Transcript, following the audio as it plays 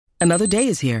Another day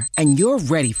is here, and you're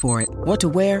ready for it. What to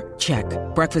wear? Check.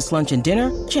 Breakfast, lunch, and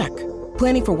dinner? Check.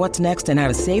 Planning for what's next and how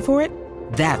to save for it?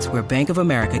 That's where Bank of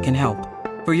America can help.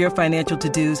 For your financial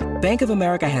to-dos, Bank of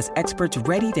America has experts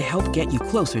ready to help get you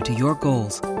closer to your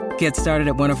goals. Get started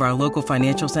at one of our local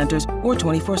financial centers or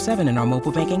 24/7 in our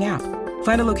mobile banking app.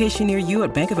 Find a location near you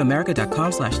at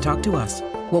bankofamerica.com/talktous.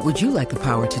 What would you like the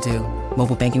power to do?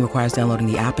 Mobile banking requires downloading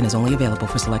the app and is only available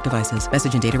for select devices.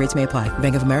 Message and data rates may apply.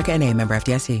 Bank of America N.A., member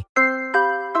FDIC.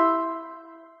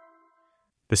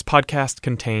 This podcast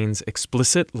contains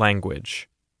explicit language.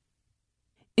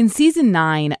 In Season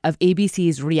 9 of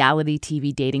ABC's reality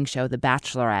TV dating show The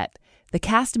Bachelorette, the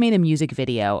cast made a music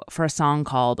video for a song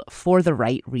called For the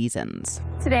Right Reasons.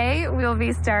 Today, we will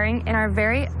be starring in our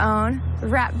very own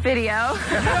rap video.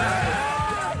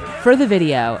 For the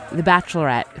video, The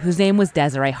Bachelorette, whose name was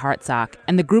Desiree Hartsock,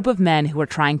 and the group of men who were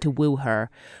trying to woo her,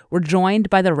 were joined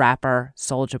by the rapper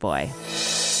Soulja Boy.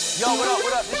 Yo, what up,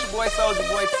 what up? This your boy Soulja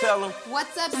Boy. Tell him.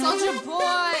 What's up, Soulja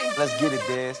Boy? Let's get it,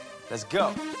 Des. Let's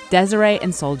go. Desiree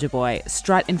and Soulja Boy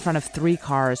strut in front of 3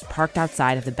 cars parked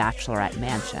outside of the Bachelorette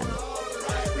mansion. I'm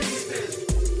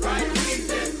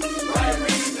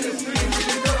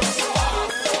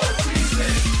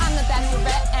the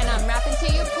Bachelorette and I'm rapping to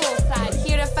you poolside.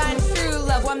 Here to find true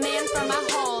love, one man for my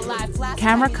whole life.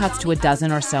 Camera cuts to a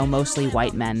dozen or so mostly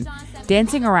white men,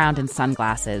 dancing around in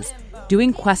sunglasses,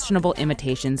 doing questionable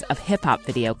imitations of hip-hop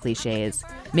video cliches,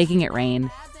 making it rain,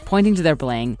 pointing to their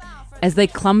bling, as they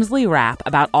clumsily rap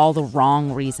about all the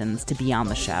wrong reasons to be on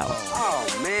the show. Oh,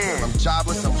 man. I'm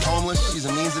jobless, I'm homeless, she's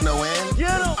a means to no end. Get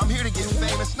him. I'm here to get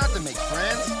famous, not to make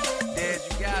friends. Des,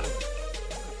 you got him.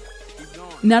 Keep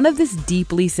going. None of this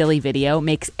deeply silly video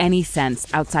makes any sense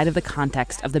outside of the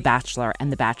context of The Bachelor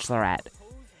and The Bachelorette.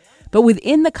 But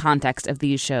within the context of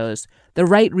these shows, the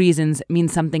right reasons mean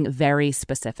something very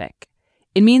specific.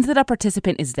 It means that a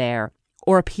participant is there,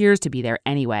 or appears to be there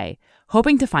anyway,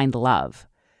 hoping to find love.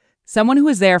 Someone who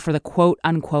is there for the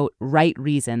quote-unquote right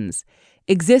reasons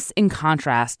exists in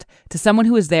contrast to someone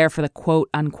who is there for the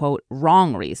quote-unquote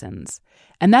wrong reasons.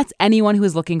 And that's anyone who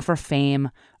is looking for fame,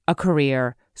 a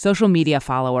career, social media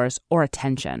followers, or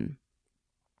attention.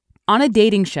 On a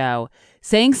dating show,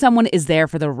 saying someone is there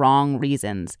for the wrong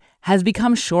reasons has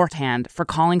become shorthand for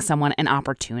calling someone an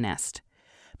opportunist.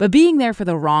 But being there for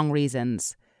the wrong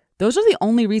reasons, those are the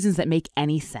only reasons that make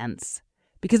any sense.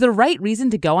 Because the right reason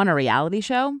to go on a reality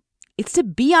show, it's to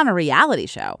be on a reality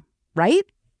show, right?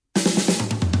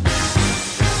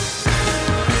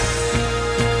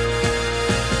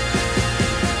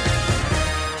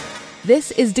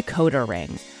 This is Decoder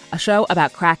Ring, a show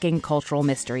about cracking cultural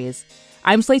mysteries.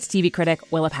 I'm Slate's TV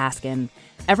critic, Willa Paskin.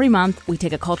 Every month, we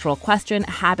take a cultural question,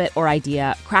 habit, or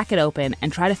idea, crack it open,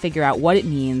 and try to figure out what it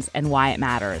means and why it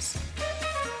matters.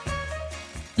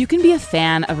 You can be a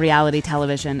fan of reality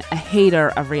television, a hater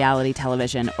of reality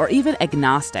television, or even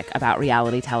agnostic about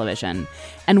reality television,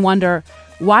 and wonder,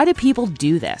 why do people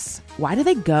do this? Why do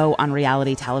they go on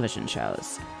reality television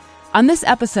shows? On this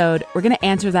episode, we're going to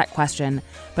answer that question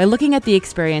by looking at the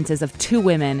experiences of 2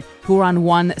 women who were on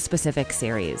one specific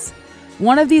series.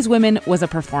 One of these women was a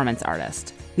performance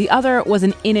artist. The other was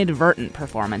an inadvertent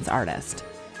performance artist.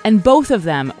 And both of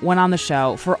them went on the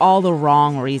show for all the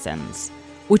wrong reasons.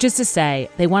 Which is to say,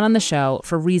 they went on the show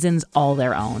for reasons all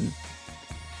their own.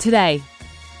 Today,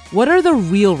 what are the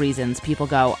real reasons people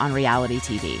go on reality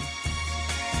TV?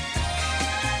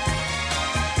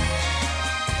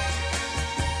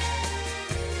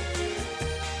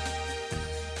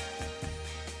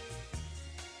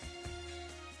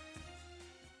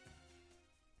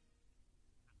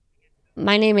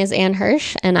 My name is Anne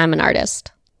Hirsch, and I'm an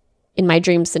artist. In my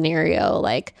dream scenario,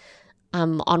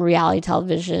 I'm on reality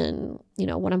television,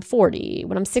 when I'm 40,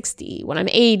 when I'm 60, when I'm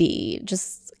 80,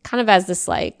 just kind of as this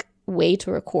way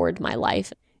to record my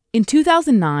life. In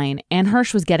 2009, Anne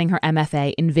Hirsch was getting her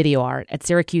MFA in video art at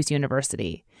Syracuse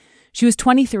University. She was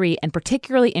 23 and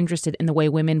particularly interested in the way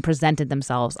women presented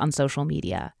themselves on social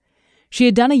media. She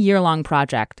had done a year-long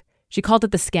project. She called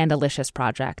it the Scandalicious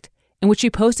Project, in which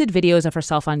she posted videos of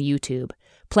herself on YouTube,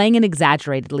 playing an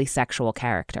exaggeratedly sexual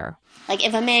character.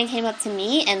 If a man came up to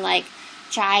me and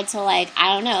tried to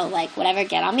whatever,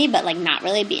 get on me, but not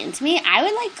really be into me, I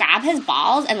would grab his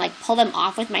balls and pull them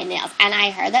off with my nails. And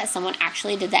I heard that someone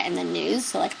actually did that in the news,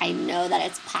 so I know that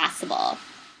it's possible.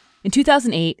 In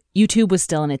 2008, YouTube was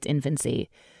still in its infancy.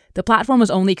 The platform was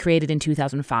only created in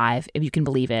 2005, if you can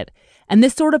believe it. And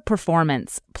this sort of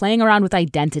performance, playing around with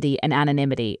identity and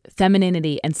anonymity,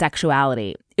 femininity and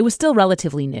sexuality, it was still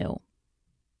relatively new.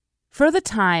 For the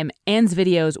time, Anne's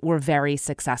videos were very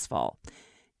successful.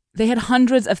 They had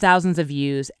hundreds of thousands of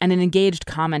views, and an engaged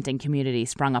commenting community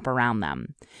sprung up around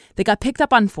them. They got picked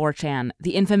up on 4chan,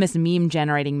 the infamous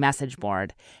meme-generating message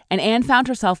board, and Anne found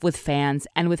herself with fans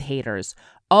and with haters,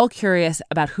 all curious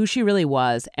about who she really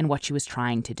was and what she was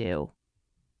trying to do.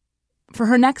 For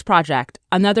her next project,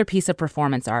 another piece of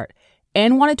performance art,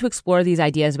 Anne wanted to explore these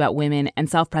ideas about women and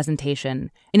self-presentation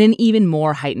in an even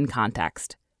more heightened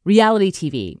context. Reality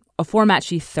TV, a format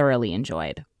she thoroughly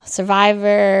enjoyed.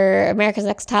 Survivor, America's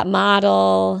Next Top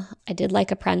Model, I did Like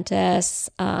Apprentice,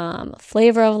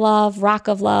 Flavor of Love, Rock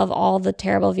of Love, all the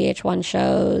terrible VH1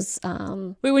 shows.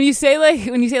 Wait, when you say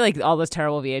like all those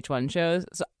terrible VH1 shows,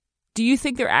 so do you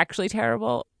think they're actually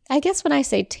terrible? I guess when I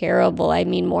say terrible, I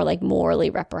mean more like morally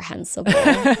reprehensible.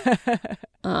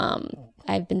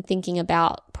 I've been thinking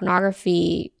about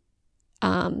pornography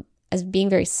as being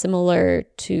very similar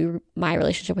to my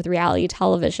relationship with reality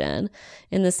television,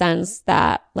 in the sense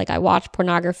that like I watch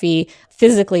pornography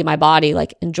physically, my body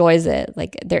like enjoys it.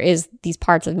 Like there is these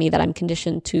parts of me that I'm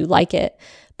conditioned to like it.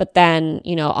 But then,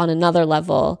 you know, on another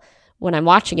level, when I'm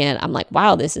watching it, I'm like,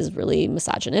 wow, this is really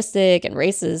misogynistic and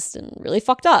racist and really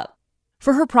fucked up.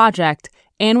 For her project,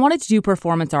 Anne wanted to do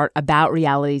performance art about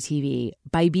reality TV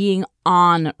by being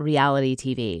on reality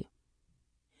TV.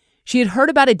 She had heard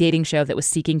about a dating show that was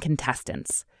seeking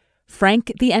contestants.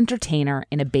 Frank the Entertainer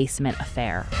in a Basement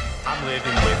Affair. I'm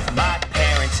living with my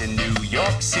parents in New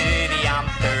York City. I'm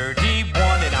 31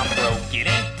 and I'm broke. It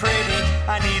ain't pretty.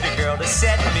 I need a girl to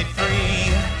set me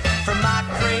free from my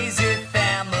crazy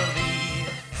family.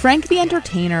 Frank the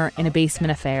Entertainer in a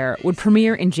Basement Affair would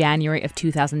premiere in January of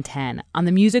 2010 on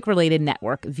the music-related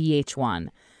network VH1,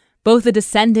 both a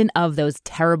descendant of those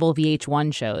terrible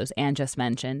VH1 shows Anne just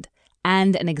mentioned,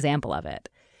 and an example of it.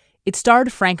 It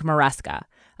starred Frank Maresca,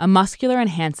 a muscular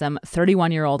and handsome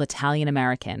 31-year-old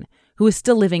Italian-American who was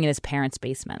still living in his parents'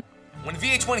 basement. When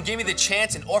VH1 gave me the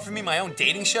chance and offered me my own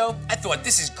dating show, I thought,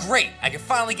 this is great. I can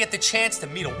finally get the chance to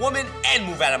meet a woman and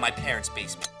move out of my parents'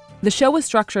 basement. The show was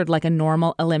structured like a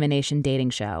normal elimination dating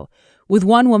show, with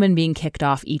one woman being kicked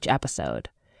off each episode.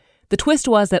 The twist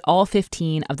was that all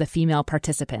 15 of the female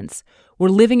participants were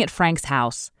living at Frank's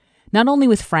house, not only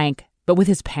with Frank, but with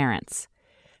his parents.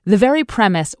 The very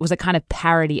premise was a kind of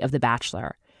parody of The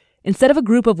Bachelor. Instead of a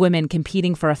group of women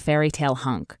competing for a fairy tale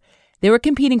hunk, they were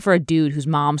competing for a dude whose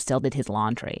mom still did his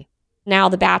laundry. Now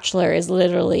The Bachelor is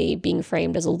literally being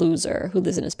framed as a loser who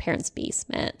lives in his parents'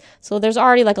 basement. So there's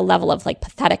already like a level of like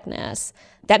patheticness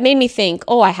that made me think,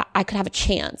 oh, I could have a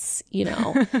chance, you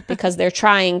know, because they're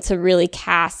trying to really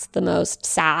cast the most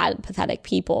sad, pathetic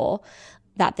people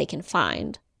that they can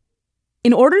find.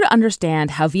 In order to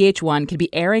understand how VH1 could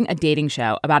be airing a dating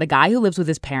show about a guy who lives with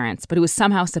his parents but who is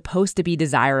somehow supposed to be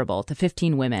desirable to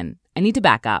 15 women, I need to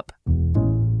back up.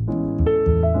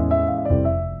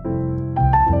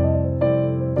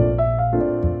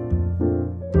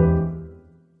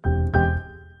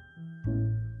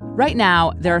 Right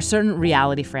now, there are certain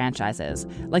reality franchises,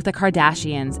 like The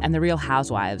Kardashians and The Real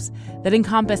Housewives, that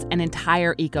encompass an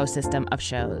entire ecosystem of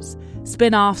shows,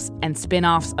 spin-offs and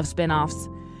spin-offs of spin-offs.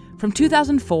 From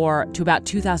 2004 to about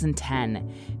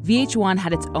 2010, VH1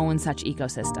 had its own such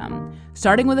ecosystem,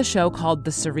 starting with a show called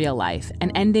The Surreal Life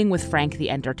and ending with Frank the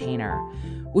Entertainer,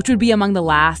 which would be among the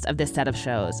last of this set of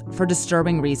shows for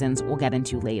disturbing reasons we'll get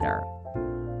into later.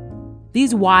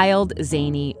 These wild,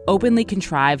 zany, openly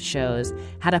contrived shows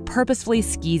had a purposefully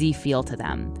skeezy feel to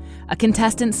them, a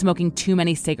contestant smoking too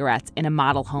many cigarettes in a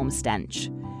model home stench.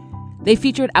 They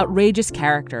featured outrageous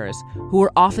characters who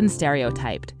were often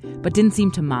stereotyped, but didn't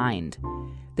seem to mind.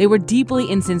 They were deeply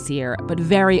insincere, but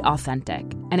very authentic,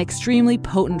 an extremely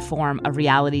potent form of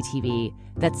reality TV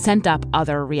that sent up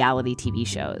other reality TV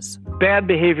shows. Bad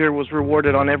behavior was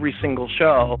rewarded on every single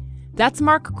show. That's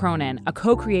Mark Cronin, a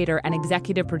co-creator and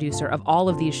executive producer of all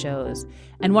of these shows,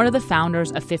 and one of the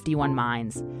founders of 51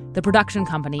 Minds, the production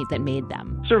company that made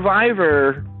them.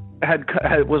 Survivor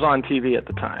was on TV at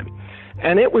the time.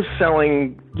 And it was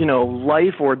selling, you know,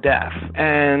 life or death.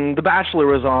 And The Bachelor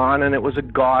was on, and it was a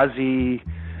gauzy,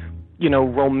 you know,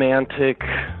 romantic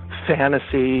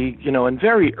fantasy, you know, and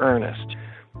very earnest.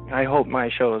 I hope my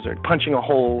shows are punching a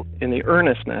hole in the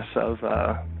earnestness of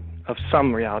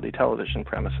some reality television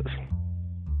premises.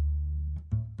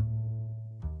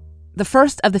 The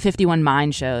first of the 51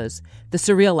 Mind shows, The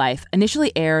Surreal Life,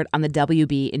 initially aired on the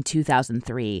WB in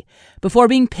 2003, before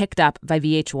being picked up by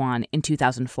VH1 in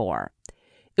 2004.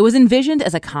 It was envisioned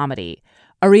as a comedy,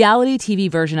 a reality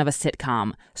TV version of a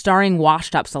sitcom starring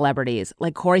washed-up celebrities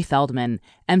like Corey Feldman,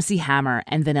 MC Hammer,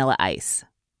 and Vanilla Ice.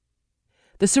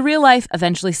 The Surreal Life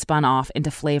eventually spun off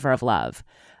into Flavor of Love,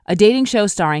 a dating show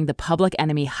starring the Public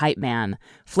Enemy hype man,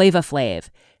 Flava Flav,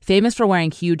 famous for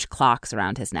wearing huge clocks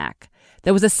around his neck.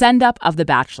 There was a send-up of The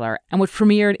Bachelor, and which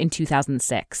premiered in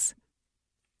 2006.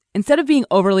 Instead of being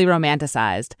overly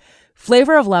romanticized,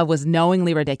 Flavor of Love was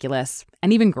knowingly ridiculous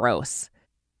and even gross.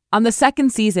 On the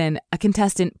second season, a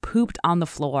contestant pooped on the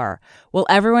floor while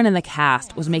everyone in the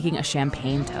cast was making a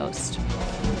champagne toast.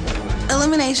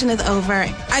 Elimination is over.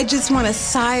 I just want a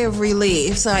sigh of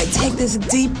relief. So I take this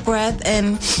deep breath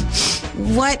and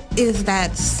what is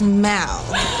that smell?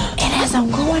 And as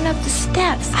I'm going up the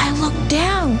steps, I look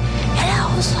down and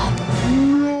I was like,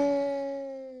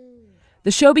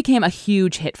 The show became a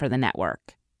huge hit for the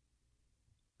network.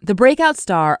 The breakout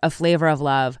star of Flavor of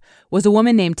Love was a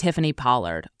woman named Tiffany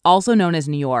Pollard, also known as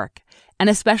New York, an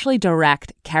especially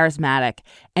direct, charismatic,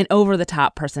 and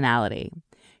over-the-top personality.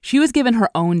 She was given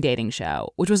her own dating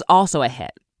show, which was also a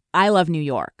hit, I Love New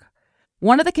York.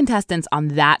 One of the contestants on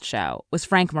that show was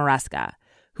Frank Maresca,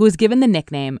 who was given the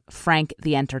nickname Frank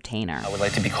the Entertainer. I would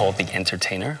like to be called the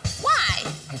Entertainer.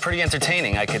 Why? I'm pretty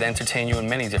entertaining. I could entertain you in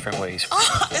many different ways.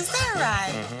 Oh, is that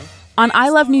right? Mm-hmm. On I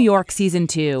Love New York Season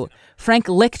 2, Frank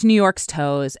licked New York's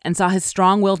toes and saw his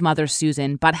strong-willed mother,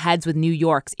 Susan, butt heads with New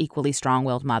York's equally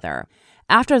strong-willed mother.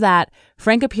 After that,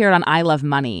 Frank appeared on I Love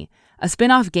Money, a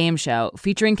spin-off game show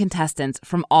featuring contestants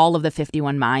from all of the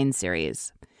 51 Minds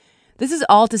series. This is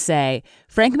all to say,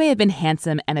 Frank may have been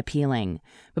handsome and appealing,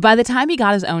 but by the time he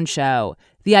got his own show,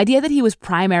 the idea that he was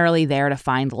primarily there to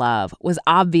find love was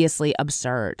obviously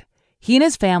absurd. He and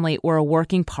his family were a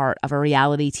working part of a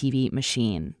reality TV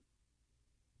machine.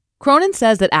 Cronin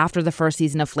says that after the first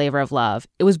season of Flavor of Love,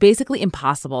 it was basically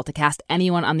impossible to cast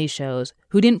anyone on these shows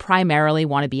who didn't primarily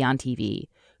want to be on TV,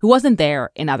 who wasn't there,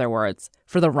 in other words,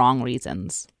 for the wrong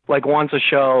reasons. Like once a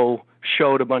show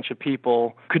showed a bunch of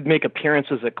people could make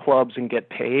appearances at clubs and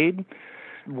get paid,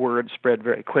 word spread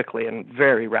very quickly, and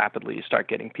very rapidly you start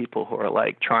getting people who are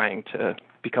like trying to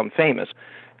become famous.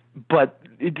 But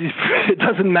it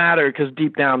doesn't matter because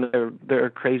deep down they're a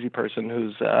crazy person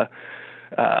who's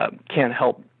can't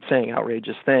help saying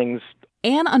outrageous things.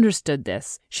 Anne understood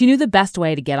this. She knew the best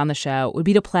way to get on the show would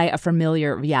be to play a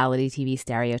familiar reality TV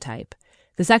stereotype.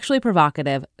 The sexually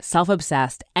provocative,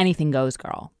 self-obsessed, anything-goes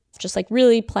girl. Just like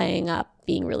really playing up,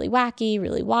 being really wacky,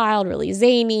 really wild, really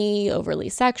zany, overly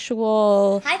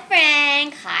sexual. Hi,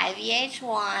 Frank. Hi,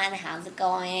 VH1. How's it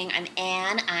going? I'm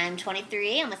Anne. I'm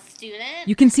 23. I'm a student.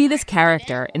 You can see this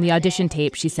character in the audition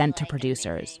tape she sent to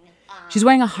producers. She's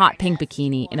wearing a hot pink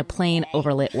bikini in a plain,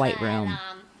 overlit white room.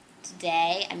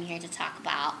 Today, I'm here to talk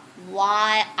about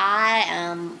why I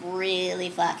am really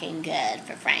fucking good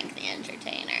for Frank the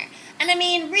Entertainer. And I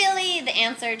mean, really, the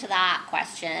answer to that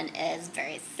question is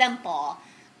very simple.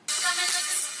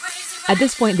 At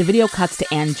this point, the video cuts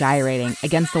to Anne gyrating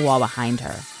against the wall behind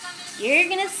her. You're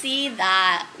gonna see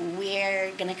that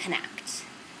we're gonna connect.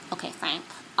 Okay, Frank,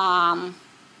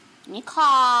 give me a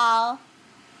call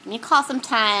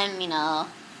sometime, let me know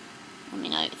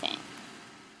what you think.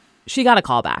 She got a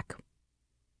call back.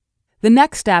 The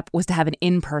next step was to have an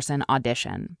in-person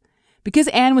audition. Because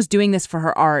Anne was doing this for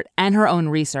her art and her own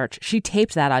research, she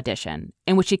taped that audition,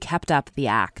 in which she kept up the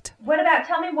act.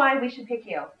 Tell me why we should pick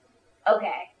you.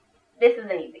 Okay, this is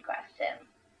an easy question.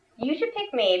 You should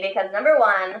pick me because, number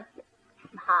one,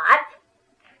 I'm hot,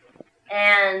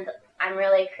 and I'm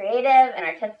really creative and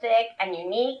artistic and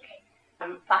unique.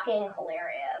 I'm fucking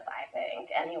hilarious, I think,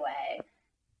 anyway.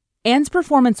 Anne's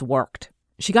performance worked.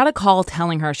 She got a call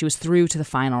telling her she was through to the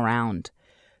final round.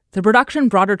 The production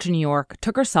brought her to New York,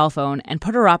 took her cell phone, and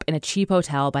put her up in a cheap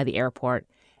hotel by the airport,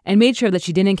 and made sure that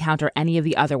she didn't encounter any of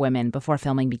the other women before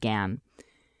filming began.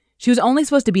 She was only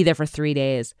supposed to be there for 3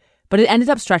 days, but it ended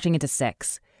up stretching into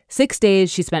 6. 6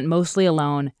 days she spent mostly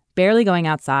alone, barely going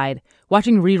outside,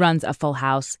 watching reruns of Full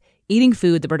House, eating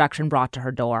food the production brought to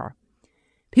her door.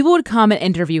 People would come and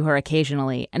interview her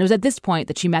occasionally, and it was at this point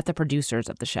that she met the producers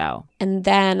of the show. And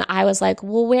then I was like,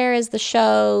 well, where is the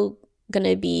show going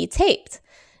to be taped?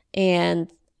 And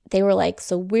they were like,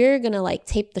 so we're going to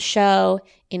tape the show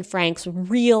in Frank's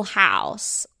real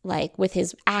house, with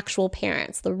his actual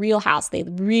parents, the real house they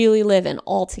really live in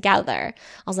all together.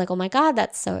 I was like, oh my God,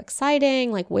 that's so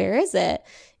exciting. Where is it?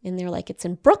 And they're like, it's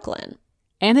in Brooklyn.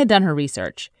 Anne had done her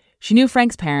research. She knew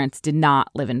Frank's parents did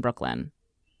not live in Brooklyn.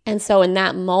 And so in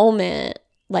that moment,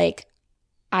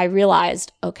 I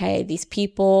realized, okay, these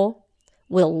people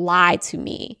will lie to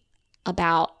me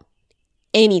about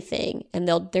anything, and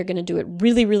they're going to do it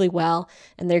really, really well,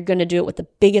 and they're going to do it with the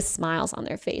biggest smiles on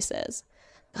their faces.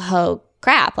 Oh,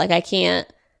 crap. I can't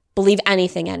believe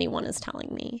anything anyone is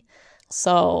telling me.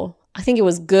 So I think it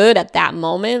was good at that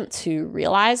moment to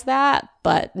realize that,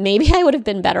 but maybe I would have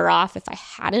been better off if I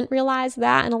hadn't realized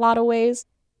that in a lot of ways.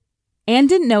 Anne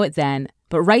didn't know it then,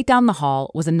 but right down the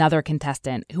hall was another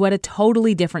contestant who had a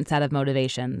totally different set of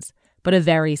motivations, but a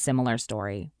very similar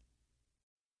story.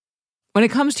 When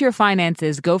it comes to your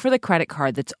finances, go for the credit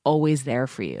card that's always there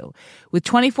for you. With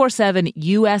 24/7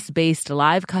 U.S.-based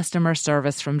live customer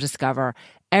service from Discover,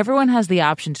 everyone has the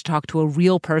option to talk to a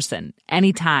real person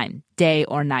anytime, day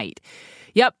or night.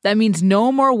 Yep, that means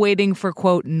no more waiting for,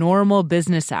 quote, normal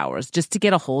business hours just to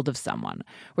get a hold of someone.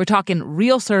 We're talking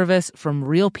real service from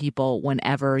real people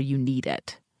whenever you need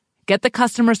it. Get the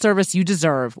customer service you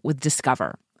deserve with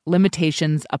Discover.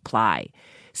 Limitations apply.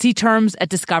 See terms at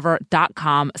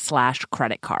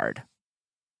discover.com/creditcard.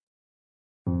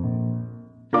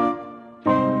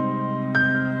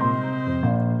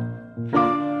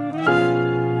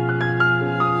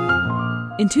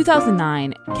 In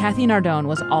 2009, Kathy Nardone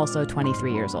was also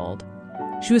 23 years old.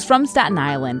 She was from Staten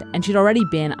Island, and she'd already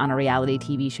been on a reality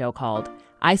TV show called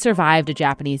I Survived a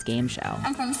Japanese Game Show.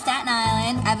 I'm from Staten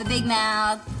Island. I have a big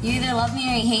mouth. You either love me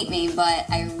or you hate me, but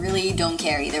I really don't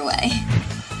care either way.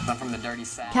 I'm from the dirty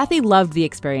South. Kathy loved the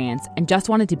experience and just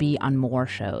wanted to be on more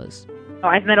shows.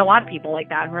 I've met a lot of people like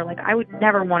that who are like, I would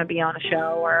never want to be on a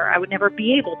show, or I would never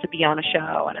be able to be on a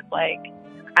show. And it's like,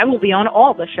 I will be on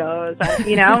all the shows.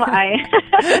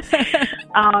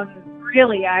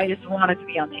 Really, I just wanted to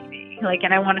be on TV.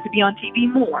 And I wanted to be on TV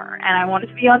more. And I wanted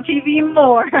to be on TV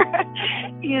more,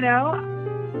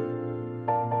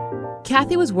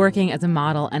 Kathy was working as a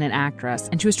model and an actress,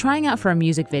 and she was trying out for a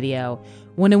music video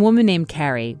when a woman named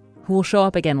Carrie, who will show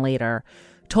up again later,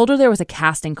 told her there was a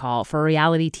casting call for a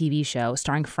reality TV show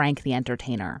starring Frank the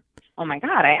Entertainer. Oh my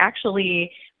God, I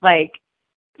actually,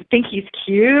 think he's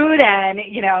cute and,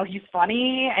 he's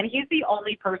funny. And he's the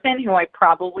only person who I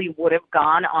probably would have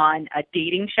gone on a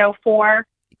dating show for.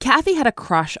 Kathy had a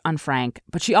crush on Frank,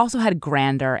 but she also had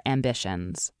grander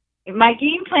ambitions. My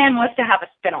game plan was to have a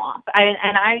spinoff. I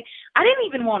didn't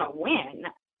even want to win.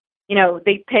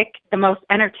 They pick the most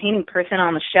entertaining person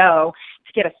on the show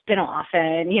to get a spinoff.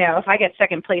 And, if I get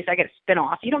second place, I get a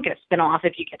spinoff. You don't get a spinoff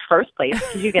if you get first place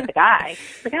because you get the guy.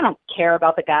 I don't care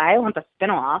about the guy. I want the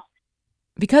spinoff.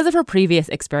 Because of her previous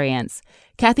experience,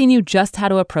 Kathy knew just how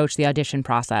to approach the audition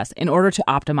process in order to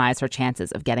optimize her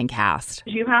chances of getting cast.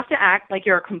 You have to act like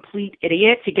you're a complete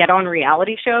idiot to get on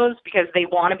reality shows because they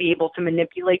want to be able to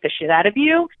manipulate the shit out of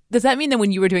you. Does that mean that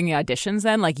when you were doing the auditions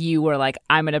then, you were like,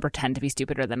 I'm going to pretend to be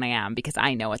stupider than I am because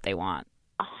I know what they want?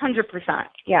 100%,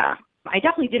 yeah. I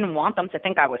definitely didn't want them to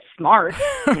think I was smart,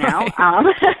 So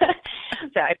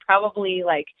I probably,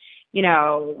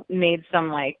 made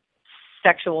some,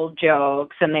 sexual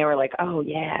jokes, and they were like, oh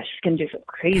yeah, she's gonna do some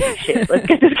crazy shit, let's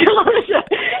get this girl on the show.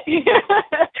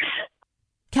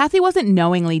 Kathy wasn't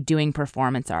knowingly doing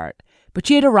performance art, but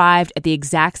she had arrived at the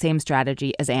exact same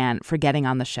strategy as Anne for getting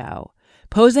on the show,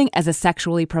 posing as a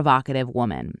sexually provocative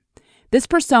woman. This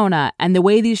persona and the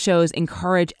way these shows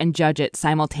encourage and judge it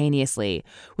simultaneously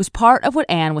was part of what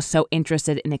Anne was so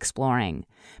interested in exploring,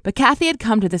 but Kathy had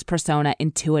come to this persona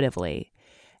intuitively.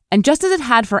 And just as it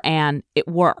had for Anne, it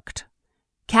worked.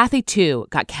 Kathy, too,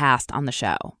 got cast on the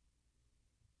show.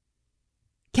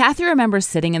 Kathy remembers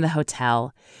sitting in the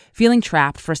hotel, feeling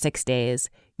trapped for 6 days,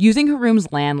 using her room's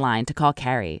landline to call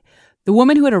Carrie, the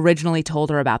woman who had originally told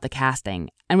her about the casting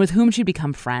and with whom she'd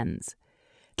become friends.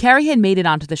 Carrie had made it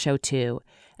onto the show, too,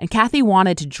 and Kathy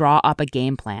wanted to draw up a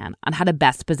game plan on how to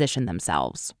best position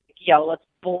themselves. Let's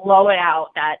blow it out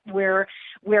that we're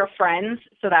friends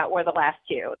so that we're the last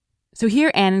two. So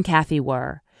here Anne and Kathy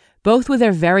were, both with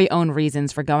their very own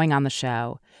reasons for going on the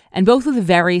show, and both with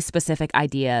very specific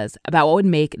ideas about what would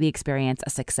make the experience a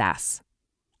success.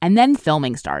 And then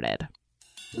filming started.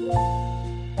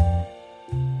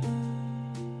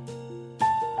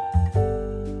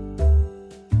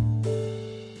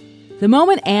 The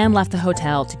moment Anne left the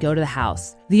hotel to go to the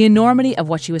house, the enormity of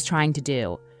what she was trying to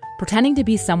do, pretending to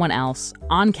be someone else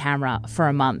on camera for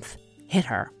a month, hit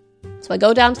her. So I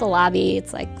go down to the lobby.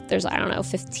 It's there's,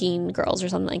 15 girls or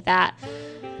something like that.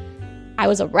 I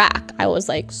was a wreck. I was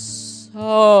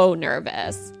so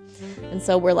nervous. And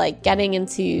so we're getting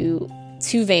into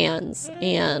 2 vans.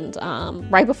 And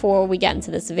right before we get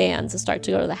into this van to start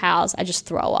to go to the house, I just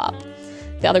throw up.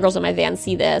 The other girls in my van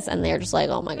see this and they're just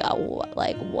oh my God,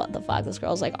 what the fuck? This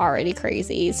girl's already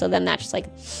crazy. So then that just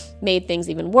made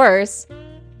things even worse.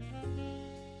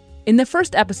 In the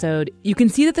first episode, you can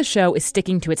see that the show is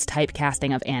sticking to its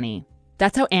typecasting of Annie.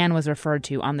 That's how Anne was referred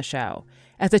to on the show,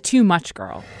 as a too-much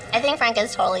girl. I think Frank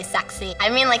is totally sexy.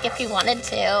 If he wanted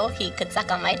to, he could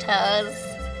suck on my toes.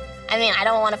 I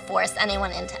don't want to force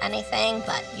anyone into anything,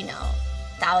 but,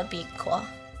 That would be cool.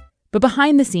 But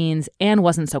behind the scenes, Anne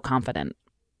wasn't so confident.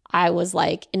 I was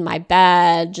like in my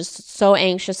bed, just so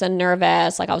anxious and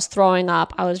nervous. Like I was throwing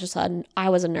up. I was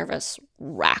a nervous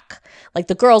wreck. Like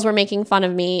the girls were making fun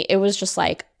of me. It was just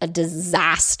like a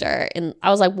disaster. And I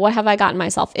was like, what have I gotten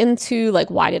myself into? Like,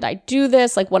 why did I do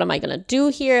this? Like, what am I going to do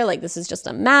here? Like, this is just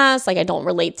a mess. Like, I don't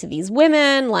relate to these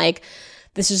women. Like,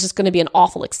 this is just going to be an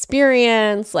awful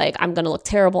experience. Like, I'm going to look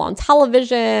terrible on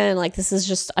television. Like, this is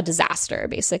just a disaster,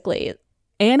 basically.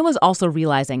 Anne was also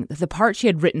realizing that the part she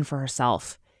had written for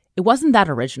herself, it wasn't that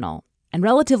original. And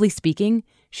relatively speaking,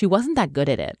 she wasn't that good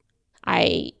at it.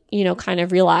 I, kind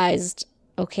of realized,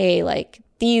 okay, like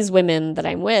these women that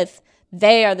I'm with,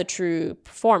 they are the true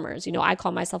performers. I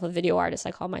call myself a video artist.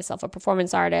 I call myself a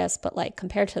performance artist. But like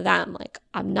compared to them, like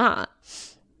I'm not.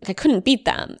 Like, I couldn't beat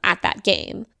them at that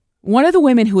game. One of the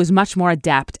women who was much more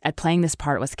adept at playing this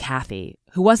part was Kathy,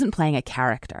 who wasn't playing a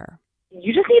character.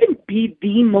 You just need to be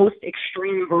the most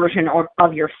extreme version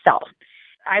of yourself.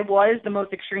 I was the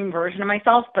most extreme version of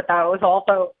myself, but that was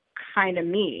also kind of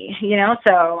me,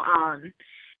 So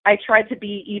I tried to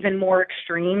be even more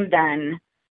extreme than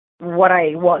what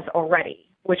I was already,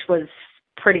 which was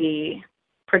pretty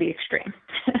extreme.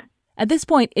 At this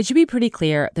point, it should be pretty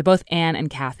clear that both Anne and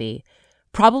Kathy,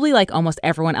 probably like almost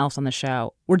everyone else on the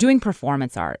show, were doing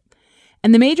performance art.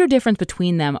 And the major difference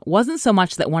between them wasn't so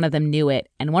much that one of them knew it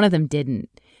and one of them didn't.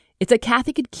 It's that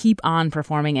Kathy could keep on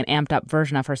performing an amped-up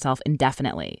version of herself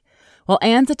indefinitely, while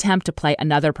Anne's attempt to play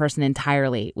another person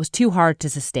entirely was too hard to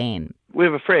sustain. We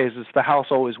have a phrase, it's the house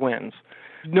always wins.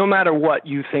 No matter what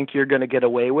you think you're going to get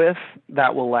away with,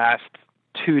 that will last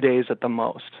 2 days at the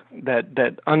most.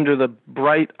 That under the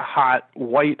bright, hot,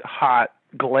 white-hot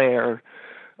glare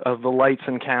of the lights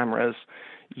and cameras,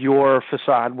 your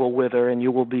facade will wither and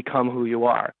you will become who you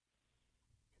are.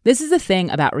 This is the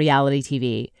thing about reality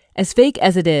TV. As fake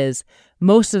as it is,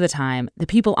 most of the time, the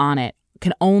people on it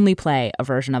can only play a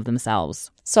version of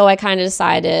themselves. So I kind of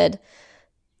decided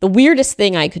the weirdest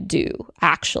thing I could do,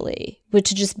 actually, would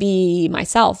to just be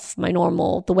myself, my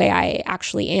normal, the way I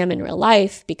actually am in real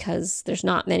life, because there's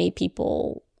not many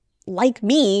people like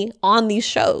me on these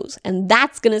shows. And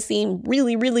that's going to seem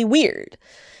really, really weird.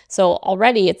 So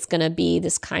already it's going to be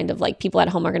this kind of like people at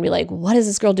home are going to be like, what is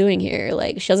this girl doing here?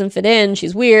 Like, she doesn't fit in.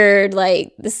 She's weird.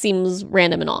 Like, this seems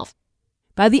random and off.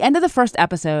 By the end of the first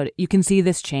episode, you can see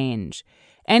this change.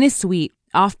 Anne is sweet,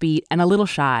 offbeat, and a little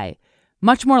shy,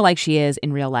 much more like she is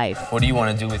in real life. What do you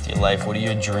want to do with your life? What are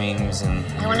your dreams and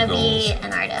I want to be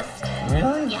an artist.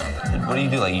 Really? Yeah. What do you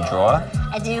do? Like you draw?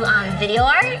 I do video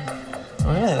art.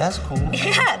 Oh, really? That's cool.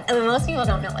 Yeah, I mean, most people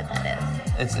don't know what that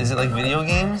is. Is it like video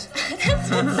games?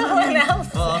 That's what someone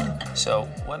else said. So,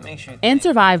 what makes you... Anne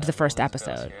survived the first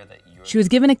episode. She was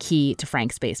given a key to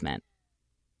Frank's basement.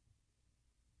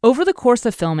 Over the course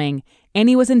of filming,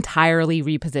 Annie was entirely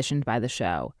repositioned by the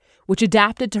show, which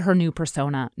adapted to her new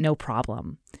persona no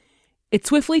problem. It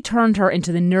swiftly turned her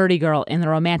into the nerdy girl in the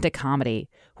romantic comedy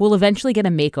who will eventually get a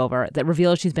makeover that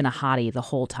reveals she's been a hottie the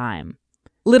whole time.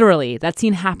 Literally, that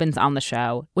scene happens on the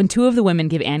show when two of the women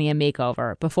give Annie a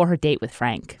makeover before her date with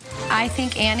Frank. I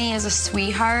think Annie is a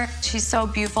sweetheart. She's so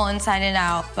beautiful inside and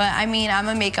out. But I mean, I'm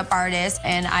a makeup artist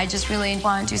and I just really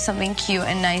want to do something cute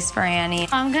and nice for Annie.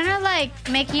 I'm gonna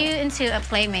make you into a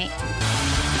playmate.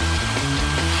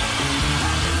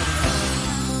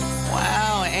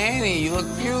 Wow, Annie, you look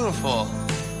beautiful.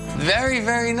 Very,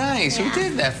 very nice. Yeah. Who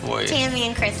did that for you? Tammy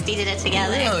and Christy did it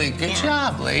together. Really? Good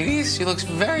job, ladies. She looks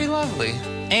very lovely.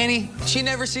 Annie, she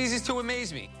never ceases to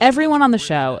amaze me. Everyone on the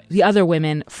show, the other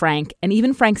women, Frank, and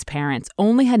even Frank's parents,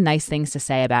 only had nice things to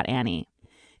say about Annie.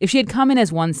 If she had come in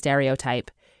as one stereotype,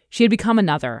 she had become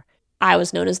another. I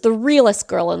was known as the realest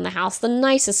girl in the house, the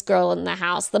nicest girl in the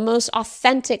house, the most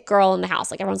authentic girl in the house.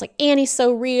 Like, everyone's like, Annie's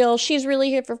so real. She's really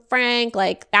here for Frank.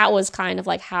 Like, that was kind of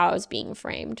like how I was being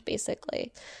framed,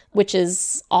 basically, which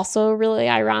is also really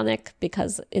ironic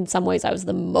because in some ways I was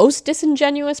the most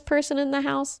disingenuous person in the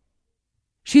house.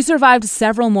 She survived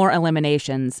several more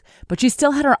eliminations, but she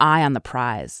still had her eye on the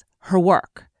prize, her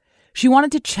work. She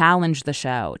wanted to challenge the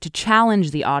show, to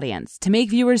challenge the audience, to make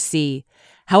viewers see,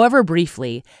 however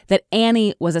briefly, that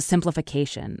Annie was a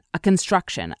simplification, a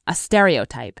construction, a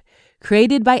stereotype,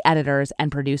 created by editors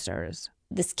and producers.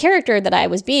 This character that I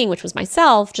was being, which was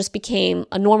myself, just became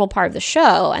a normal part of the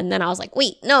show. And then I was like,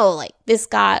 wait, no, like this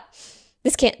can't,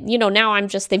 now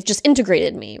they've just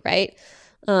integrated me, right?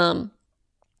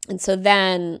 And so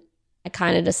then I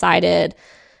kind of decided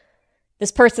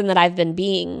this person that I've been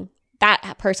being,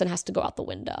 that person has to go out the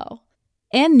window.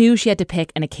 Anne knew she had to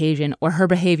pick an occasion where her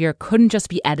behavior couldn't just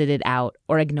be edited out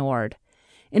or ignored.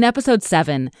 In episode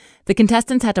 7, the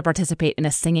contestants had to participate in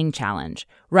a singing challenge,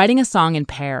 writing a song in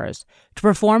pairs to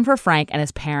perform for Frank and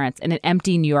his parents in an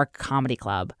empty New York comedy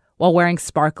club while wearing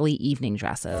sparkly evening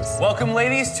dresses. Welcome,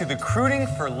 ladies, to the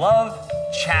Crooning for Love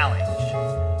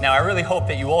Challenge. Now, I really hope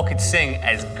that you all could sing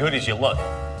as good as you look.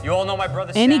 You all know my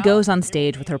brother Annie Sal? goes on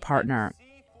stage with her partner,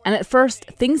 and at first,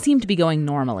 things seem to be going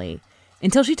normally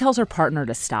until she tells her partner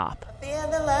to stop. Dana,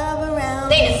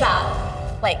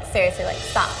 stop. Like, seriously, like,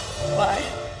 stop. Why?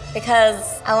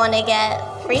 Because I want to get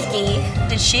freaky.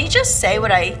 Did she just say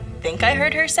what I think I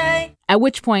heard her say? At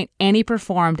which point, Annie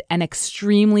performed an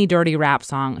extremely dirty rap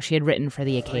song she had written for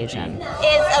the occasion.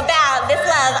 It's about this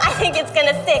love. I think it's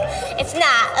gonna stick. It's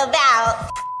not about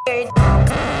like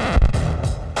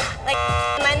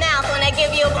my mouth when I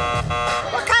give you a...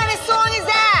 What kind of song is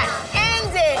that?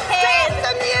 End it. Hey,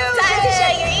 Stop the music. time to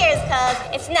show your ears,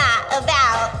 cuz it's not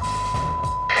about...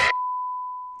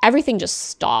 Everything just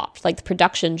stopped. Like, the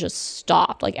production just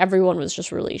stopped. Like, everyone was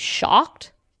just really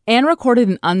shocked. Anne recorded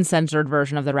an uncensored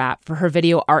version of the rap for her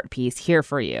video art piece, Here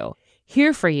For You.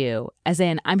 Here for you, as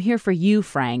in, I'm here for you,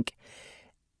 Frank.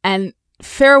 And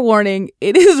fair warning,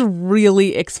 it is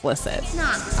really explicit. It's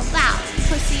not about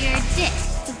pussy or dick.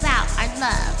 It's about our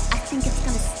love. I think it's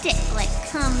gonna stick like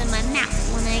cum in my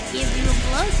mouth when I give you a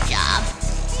blowjob.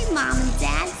 Hey, Mom and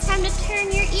Dad, it's time to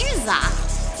turn your ears off.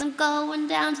 I'm going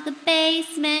down to the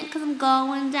basement, 'cause I'm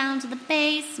going down to the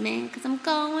basement, 'cause I'm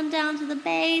going down to the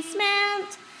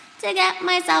basement to get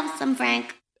myself some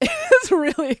Frank. It's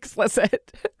really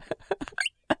explicit.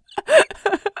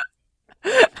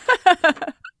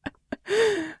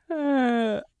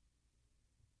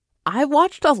 I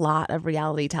watched a lot of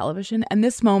reality television, and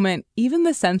this moment, even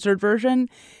the censored version,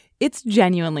 it's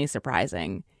genuinely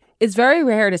surprising. It's very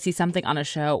rare to see something on a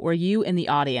show where you in the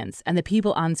audience and the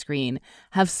people on screen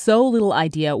have so little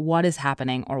idea what is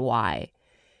happening or why.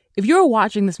 If you were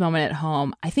watching this moment at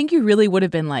home, I think you really would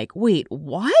have been like, wait,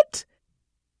 what?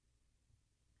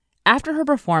 After her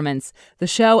performance, the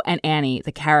show and Annie,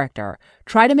 the character,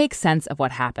 try to make sense of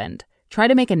what happened, try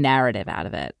to make a narrative out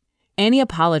of it. Annie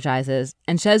apologizes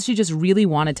and says she just really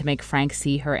wanted to make Frank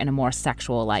see her in a more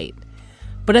sexual light.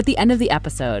 But at the end of the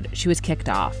episode, she was kicked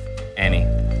off. Annie,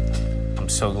 I'm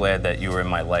so glad that you were in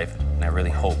my life, and I really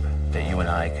hope that you and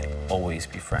I can always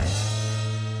be friends.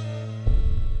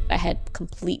 I had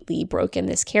completely broken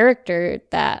this character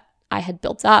that I had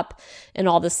built up, and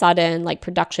all of a sudden, like,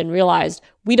 production realized,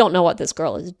 we don't know what this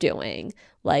girl is doing.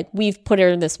 Like, we've put her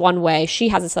in this one way, she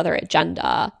has this other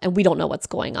agenda, and we don't know what's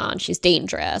going on. She's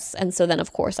dangerous. And so then,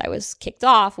 of course, I was kicked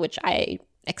off, which I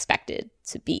expected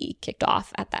to be kicked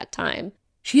off at that time.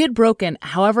 She had broken,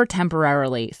 however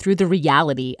temporarily, through the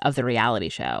reality of the reality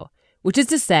show, which is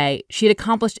to say, she had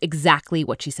accomplished exactly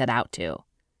what she set out to.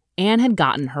 Anne had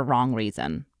gotten her wrong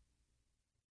reason.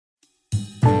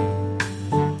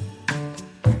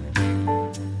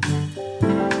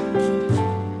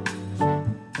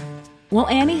 While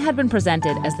Annie had been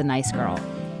presented as the nice girl,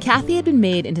 Kathy had been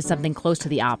made into something close to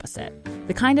the opposite,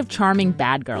 the kind of charming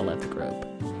bad girl of the group.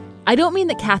 I don't mean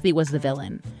that Kathy was the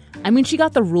villain. I mean, she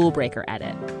got the rule breaker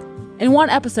edit. In one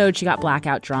episode, she got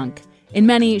blackout drunk. In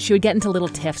many, she would get into little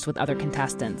tiffs with other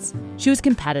contestants. She was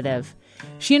competitive.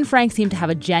 She and Frank seemed to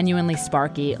have a genuinely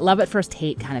sparky,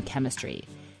 love-at-first-hate kind of chemistry.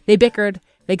 They bickered,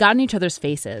 they got in each other's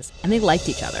faces, and they liked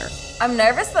each other. I'm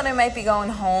nervous that I might be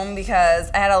going home because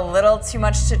I had a little too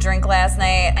much to drink last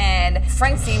night, and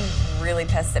Frank seemed really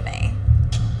pissed at me.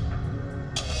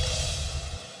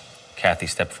 Kathy,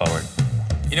 step forward.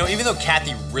 You know, even though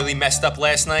Kathy really messed up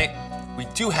last night, we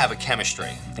do have a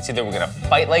chemistry. It's either we're gonna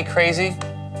fight like crazy,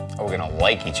 or we're gonna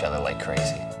like each other like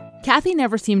crazy. Kathy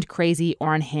never seemed crazy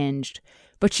or unhinged,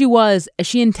 but she was, as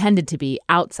she intended to be,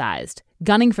 outsized,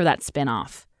 gunning for that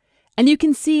spin-off. And you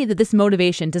can see that this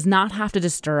motivation does not have to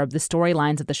disturb the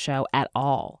storylines of the show at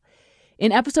all.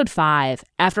 In episode 5,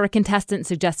 after a contestant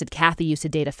suggested Kathy used to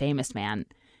date a famous man,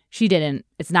 she didn't.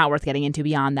 It's not worth getting into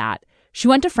beyond that. She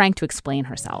went to Frank to explain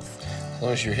herself. As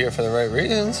long as you're here for the right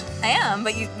reasons. I am,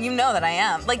 but you know that I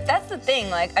am. Like, that's the thing.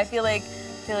 Like, I feel like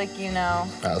you know.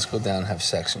 All right, let's go down and have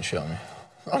sex and show me.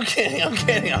 I'm kidding,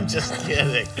 I'm just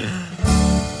kidding.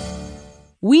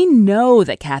 We know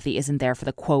that Kathy isn't there for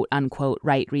the quote-unquote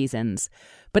right reasons.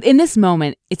 But in this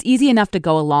moment, it's easy enough to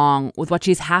go along with what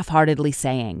she's half-heartedly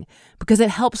saying because it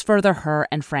helps further her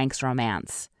and Frank's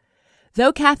romance.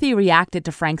 Though Kathy reacted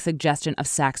to Frank's suggestion of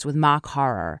sex with mock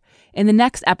horror, in the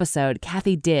next episode,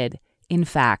 Kathy did, in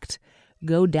fact,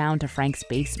 go down to Frank's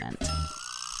basement.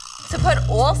 To put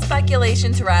all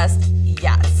speculation to rest,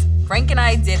 yes, Frank and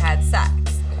I did have sex.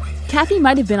 Kathy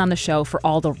might have been on the show for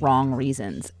all the wrong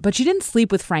reasons, but she didn't sleep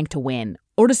with Frank to win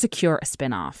or to secure a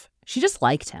spinoff. She just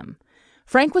liked him.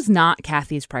 Frank was not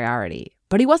Kathy's priority,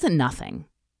 but he wasn't nothing.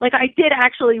 Like, I did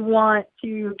actually want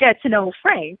to get to know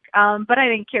Frank, but I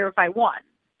didn't care if I won.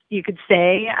 You could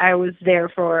say I was there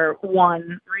for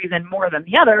one reason more than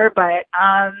the other, but,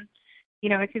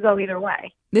 it could go either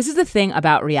way. This is the thing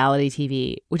about reality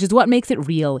TV, which is what makes it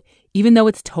real, even though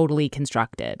it's totally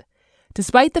constructed.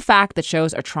 Despite the fact that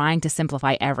shows are trying to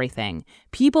simplify everything,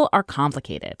 people are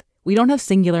complicated. We don't have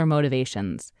singular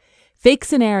motivations. Fake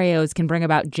scenarios can bring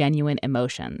about genuine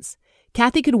emotions.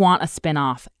 Kathy could want a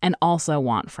spin-off and also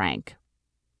want Frank.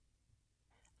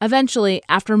 Eventually,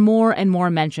 after more and more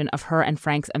mention of her and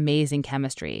Frank's amazing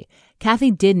chemistry,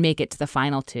 Kathy did make it to the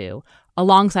final two,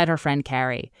 alongside her friend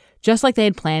Carrie, just like they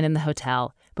had planned in the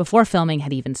hotel before filming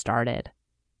had even started.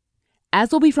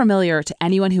 As will be familiar to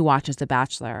anyone who watches The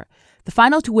Bachelor, the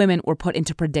final two women were put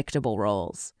into predictable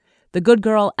roles. The good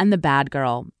girl and the bad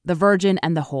girl, the virgin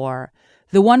and the whore,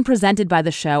 the one presented by the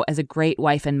show as a great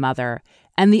wife and mother,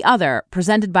 and the other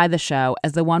presented by the show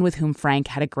as the one with whom Frank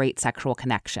had a great sexual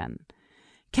connection.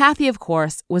 Kathy, of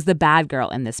course, was the bad girl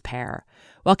in this pair,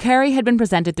 while Carrie had been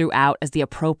presented throughout as the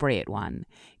appropriate one,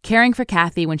 caring for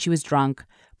Kathy when she was drunk,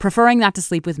 preferring not to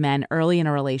sleep with men early in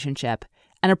a relationship,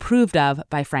 and approved of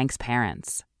by Frank's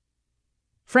parents.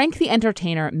 Frank the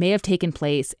Entertainer may have taken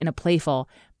place in a playful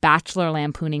Bachelor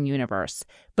lampooning universe,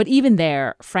 but even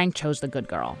there, Frank chose the good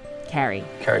girl, Carrie.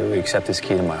 Carrie, will you accept this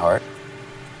key to my heart?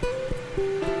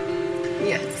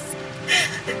 Yes.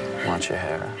 I want your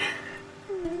hair.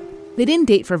 They didn't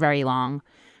date for very long.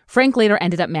 Frank later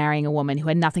ended up marrying a woman who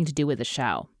had nothing to do with the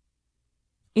show.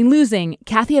 In losing,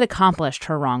 Kathy had accomplished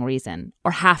her wrong reason,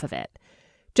 or half of it.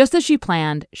 Just as she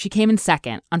planned, she came in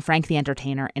second on Frank the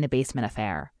Entertainer in a basement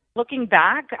affair. Looking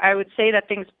back, I would say that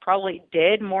things probably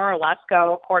did more or less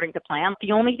go according to plan.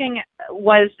 The only thing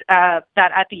was that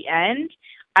at the end,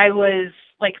 I was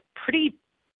pretty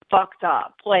fucked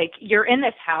up. You're in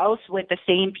this house with the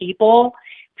same people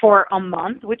for a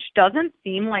month, which doesn't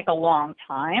seem like a long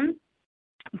time,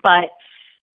 but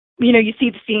you see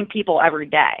the same people every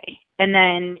day, and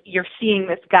then you're seeing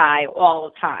this guy all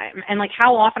the time. And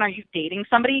how often are you dating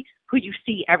somebody who you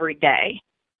see every day?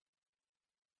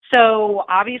 So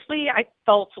obviously I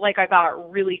felt like I got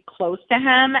really close to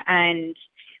him and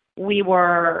we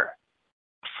were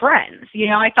friends.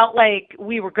 I felt like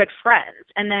we were good friends.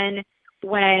 And then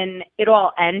when it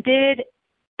all ended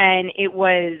and it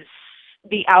was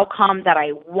the outcome that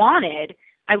I wanted,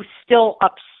 I was still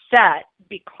upset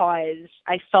because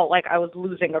I felt like I was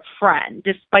losing a friend,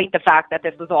 despite the fact that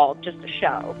this was all just a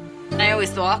show. And I always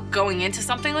thought going into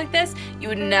something like this, you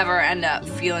would never end up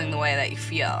feeling the way that you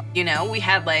feel. We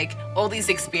had all these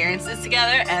experiences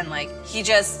together and he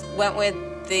just went with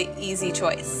the easy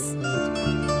choice.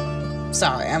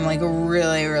 Sorry, I'm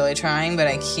really, really trying, but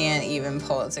I can't even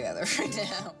pull it together right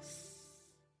now.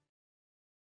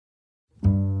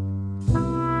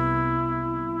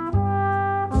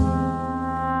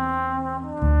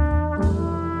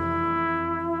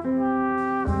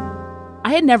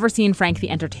 I had never seen Frank the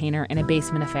Entertainer in a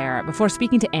basement affair before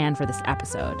speaking to Anne for this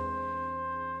episode.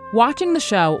 Watching the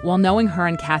show while knowing her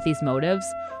and Kathy's motives,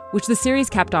 which the series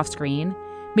kept off screen,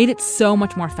 made it so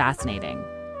much more fascinating.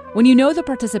 When you know the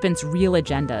participants' real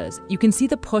agendas, you can see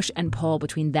the push and pull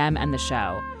between them and the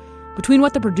show, between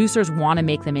what the producers want to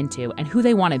make them into and who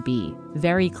they want to be,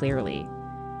 very clearly.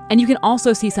 And you can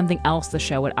also see something else the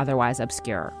show would otherwise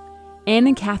obscure. Anne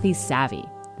and Kathy's savvy,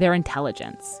 their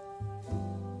intelligence.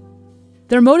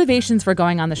 Their motivations for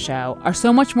going on the show are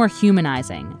so much more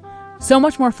humanizing, so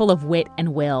much more full of wit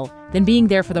and will than being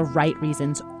there for the right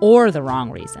reasons or the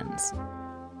wrong reasons.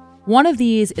 One of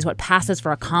these is what passes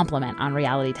for a compliment on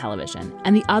reality television,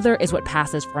 and the other is what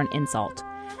passes for an insult.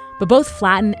 But both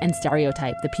flatten and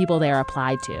stereotype the people they are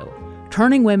applied to,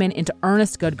 turning women into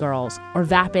earnest good girls or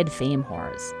vapid fame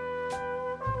whores.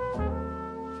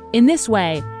 In this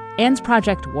way, Anne's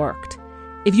project worked.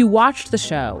 If you watched the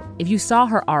show, if you saw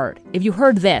her art, if you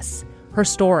heard this, her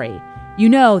story, you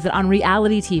know that on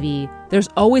reality TV, there's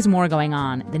always more going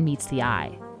on than meets the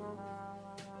eye.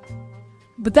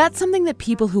 But that's something that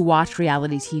people who watch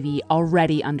reality TV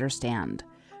already understand.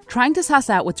 Trying to suss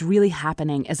out what's really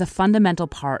happening is a fundamental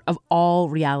part of all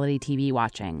reality TV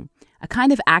watching, a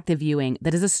kind of active viewing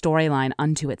that is a storyline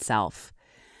unto itself.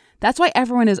 That's why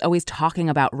everyone is always talking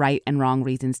about right and wrong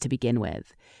reasons to begin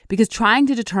with, because trying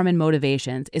to determine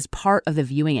motivations is part of the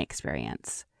viewing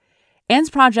experience. Anne's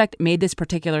project made this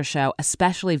particular show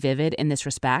especially vivid in this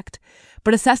respect,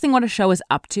 but assessing what a show is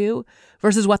up to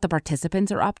versus what the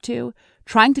participants are up to,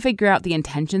 trying to figure out the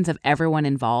intentions of everyone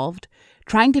involved,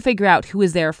 trying to figure out who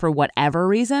is there for whatever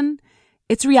reason,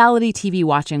 it's reality TV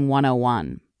watching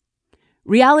 101.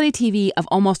 Reality TV of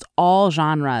almost all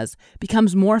genres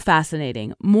becomes more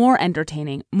fascinating, more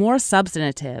entertaining, more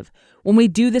substantive when we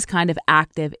do this kind of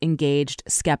active, engaged,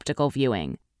 skeptical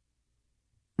viewing.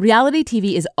 Reality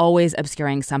TV is always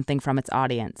obscuring something from its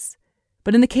audience.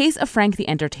 But in the case of Frank the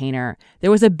Entertainer,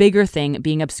 there was a bigger thing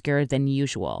being obscured than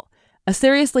usual, a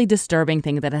seriously disturbing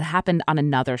thing that had happened on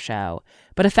another show,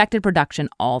 but affected production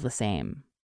all the same.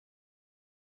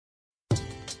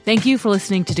 Thank you for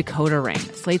listening to Decoder Ring,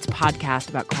 Slate's podcast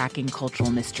about cracking cultural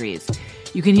mysteries.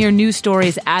 You can hear new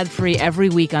stories ad-free every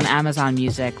week on Amazon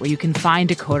Music, where you can find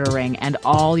Decoder Ring and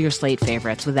all your Slate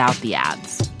favorites without the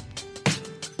ads.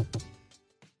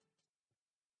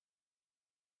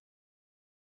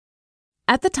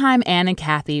 At the time Anne and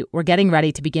Kathy were getting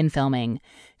ready to begin filming,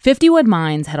 51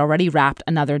 Minds had already wrapped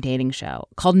another dating show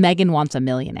called Megan Wants a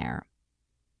Millionaire.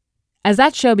 As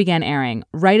that show began airing,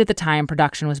 right at the time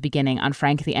production was beginning on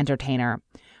Frank the Entertainer,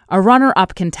 a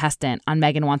runner-up contestant on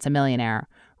Megan Wants a Millionaire,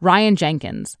 Ryan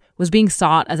Jenkins, was being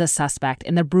sought as a suspect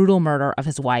in the brutal murder of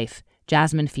his wife,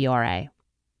 Jasmine Fiore.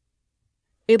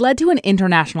 It led to an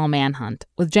international manhunt,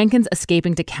 with Jenkins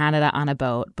escaping to Canada on a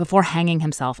boat before hanging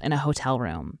himself in a hotel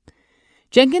room.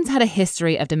 Jenkins had a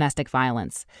history of domestic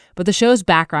violence, but the show's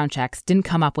background checks didn't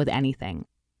come up with anything.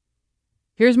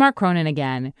 Here's Mark Cronin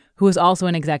again, who was also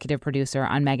an executive producer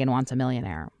on Megan Wants a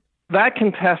Millionaire. That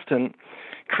contestant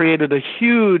created a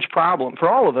huge problem for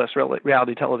all of us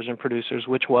reality television producers,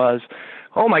 which was,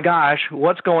 oh my gosh,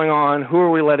 what's going on? Who are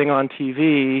we letting on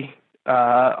TV?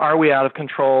 Are we out of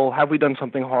control? Have we done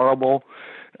something horrible?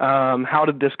 How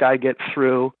did this guy get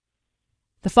through?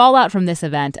 The fallout from this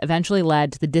event eventually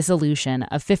led to the dissolution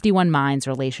of 51 Minds'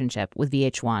 relationship with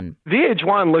VH1.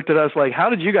 VH1 looked at us like, how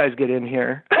did you guys get in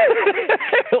here?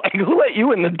 Like, who let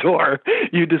you in the door,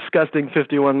 you disgusting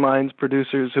 51 Minds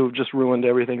producers who have just ruined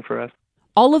everything for us?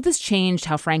 All of this changed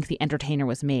how Frank the Entertainer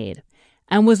was made,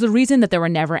 and was the reason that there were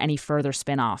never any further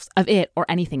spin-offs of it or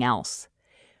anything else.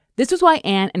 This was why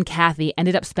Anne and Kathy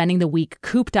ended up spending the week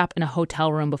cooped up in a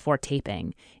hotel room before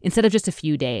taping, instead of just a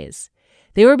few days.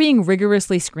 They were being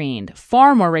rigorously screened,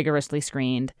 far more rigorously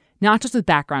screened, not just with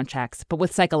background checks, but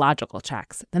with psychological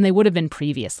checks than they would have been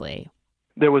previously.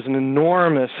 There was an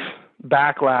enormous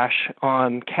backlash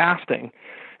on casting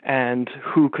and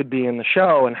who could be in the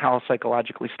show and how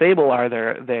psychologically stable are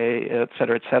they, et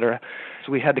cetera, et cetera.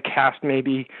 So we had to cast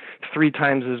maybe 3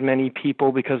 times as many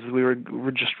people because we were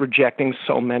just rejecting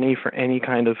so many for any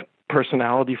kind of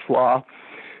personality flaw.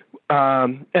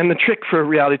 And the trick for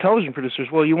reality television producers,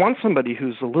 well, you want somebody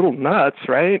who's a little nuts,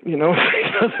 right? You know,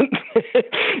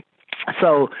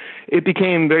 so it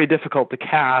became very difficult to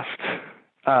cast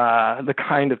the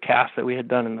kind of cast that we had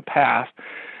done in the past.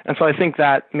 And so I think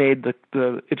that made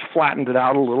it flattened it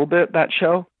out a little bit, that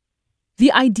show.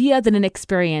 The idea that an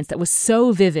experience that was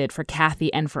so vivid for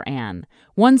Kathy and for Anne,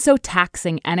 one so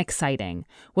taxing and exciting,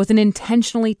 was an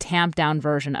intentionally tamped down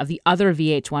version of the other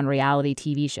VH1 reality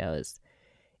TV shows.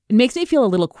 It makes me feel a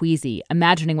little queasy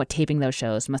imagining what taping those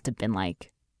shows must have been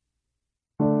like.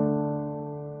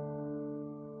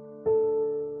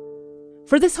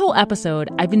 For this whole episode,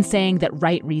 I've been saying that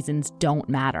right reasons don't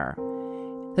matter.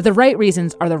 That the right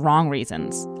reasons are the wrong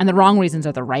reasons, and the wrong reasons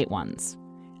are the right ones.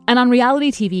 And on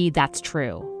reality TV, that's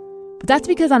true. But that's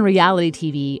because on reality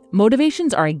TV,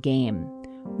 motivations are a game.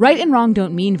 Right and wrong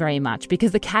don't mean very much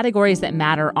because the categories that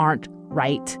matter aren't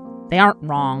right. They aren't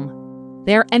wrong.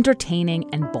 They are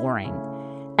entertaining and boring.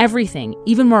 Everything,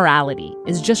 even morality,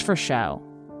 is just for show.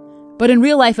 But in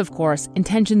real life, of course,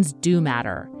 intentions do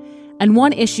matter. And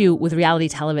one issue with reality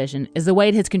television is the way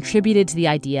it has contributed to the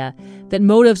idea that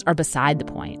motives are beside the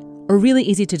point, or really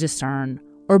easy to discern,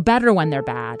 or better when they're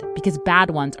bad, because bad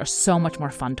ones are so much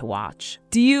more fun to watch.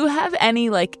 Do you have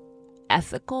any,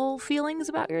 ethical feelings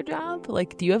about your job?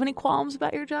 Do you have any qualms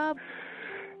about your job?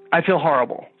 I feel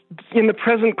horrible. In the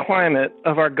present climate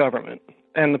of our government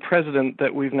and the president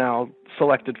that we've now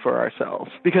selected for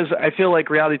ourselves, because I feel like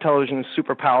reality television is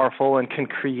super powerful and can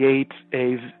create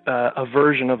a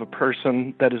version of a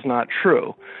person that is not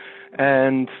true.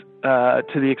 And to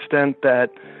the extent that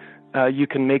you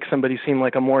can make somebody seem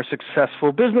like a more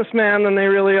successful businessman than they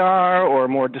really are, or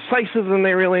more decisive than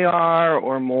they really are,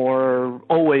 or more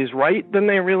always right than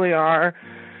they really are.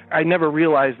 I never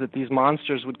realized that these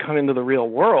monsters would come into the real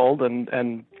world and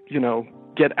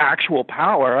get actual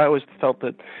power. I always felt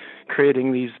that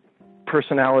creating these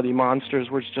personality monsters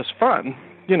was just fun,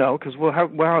 because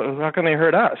how can they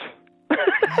hurt us?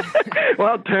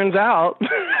 Well, it turns out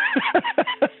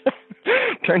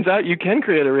you can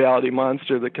create a reality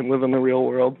monster that can live in the real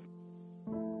world.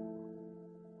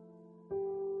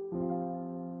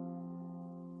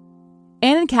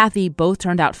 Anne and Kathy both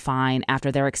turned out fine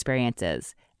after their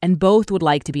experiences, and both would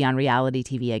like to be on reality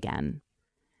TV again.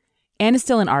 Anne is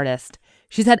still an artist.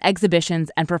 She's had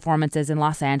exhibitions and performances in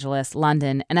Los Angeles,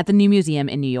 London, and at the New Museum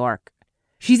in New York.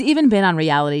 She's even been on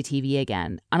reality TV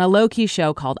again, on a low-key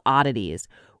show called Oddities,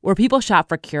 where people shop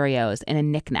for curios in a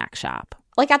knick-knack shop.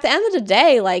 Like, at the end of the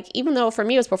day, like, even though for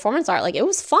me it was performance art, like, it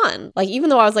was fun. Like, even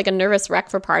though I was like a nervous wreck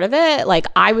for part of it, like,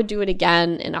 I would do it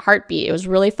again in a heartbeat. It was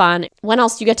really fun. When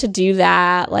else do you get to do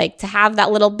that? Like, to have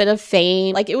that little bit of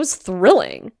fame, like, it was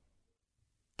thrilling.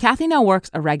 Kathy now works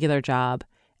a regular job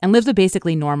and lives a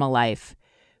basically normal life,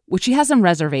 which she has some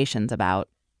reservations about.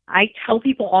 I tell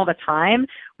people all the time,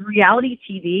 reality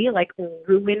TV, like,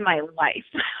 ruined my life.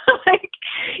 Like,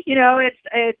 you know,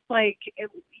 it's like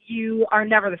you are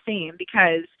never the same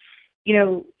because, you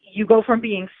know, you go from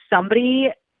being somebody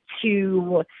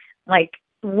to, like,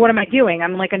 what am I doing?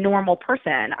 I'm like a normal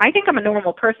person. I think I'm a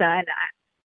normal person.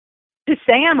 To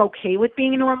say I'm okay with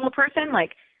being a normal person,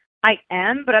 like, I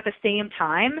am, but at the same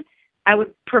time, I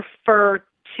would prefer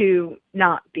to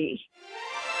not be.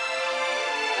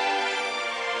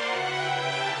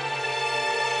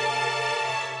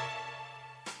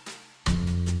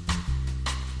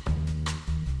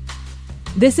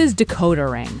 This is Decoder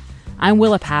Ring. I'm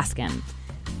Willa Paskin.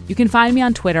 You can find me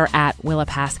on Twitter at Willa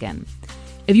Paskin.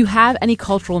 If you have any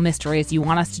cultural mysteries you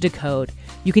want us to decode,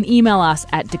 you can email us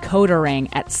at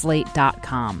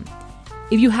decoderring@slate.com.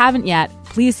 If you haven't yet,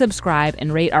 please subscribe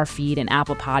and rate our feed in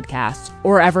Apple Podcasts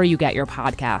or wherever you get your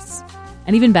podcasts.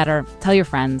 And even better, tell your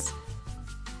friends.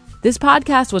 This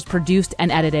podcast was produced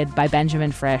and edited by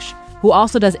Benjamin Frisch, who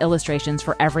also does illustrations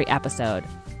for every episode.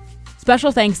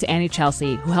 Special thanks to Annie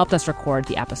Chelsea, who helped us record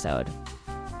the episode.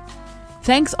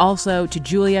 Thanks also to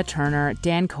Julia Turner,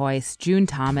 Dan Coyce, June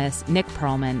Thomas, Nick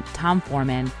Perlman, Tom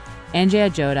Foreman,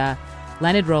 Anjaya Joda,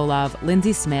 Leonard Rolov,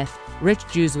 Lindsay Smith, Rich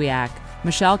Juzwiak,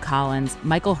 Michelle Collins,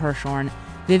 Michael Hirshorn,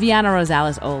 Viviana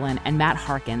Rosales-Olin, and Matt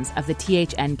Harkins of the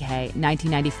THNK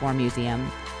 1994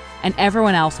 Museum, and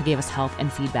everyone else who gave us help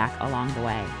and feedback along the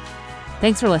way.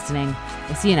 Thanks for listening.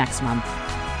 We'll see you next month.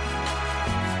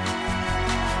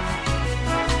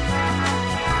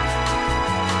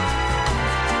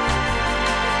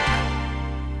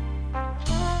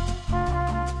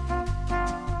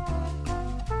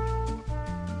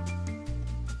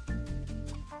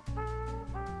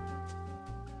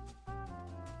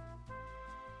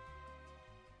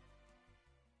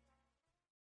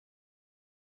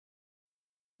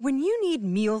 When you need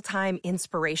mealtime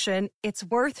inspiration, it's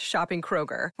worth shopping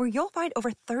Kroger, where you'll find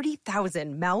over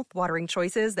 30,000 mouth-watering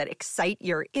choices that excite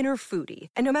your inner foodie.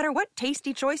 And no matter what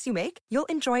tasty choice you make, you'll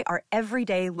enjoy our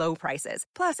everyday low prices,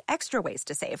 plus extra ways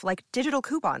to save, like digital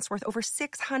coupons worth over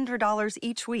 $600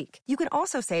 each week. You can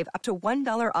also save up to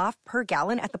 $1 off per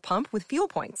gallon at the pump with fuel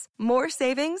points. More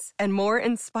savings and more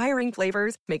inspiring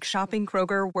flavors make shopping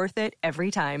Kroger worth it every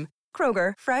time.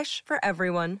 Kroger, fresh for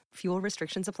everyone. Fuel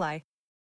restrictions apply.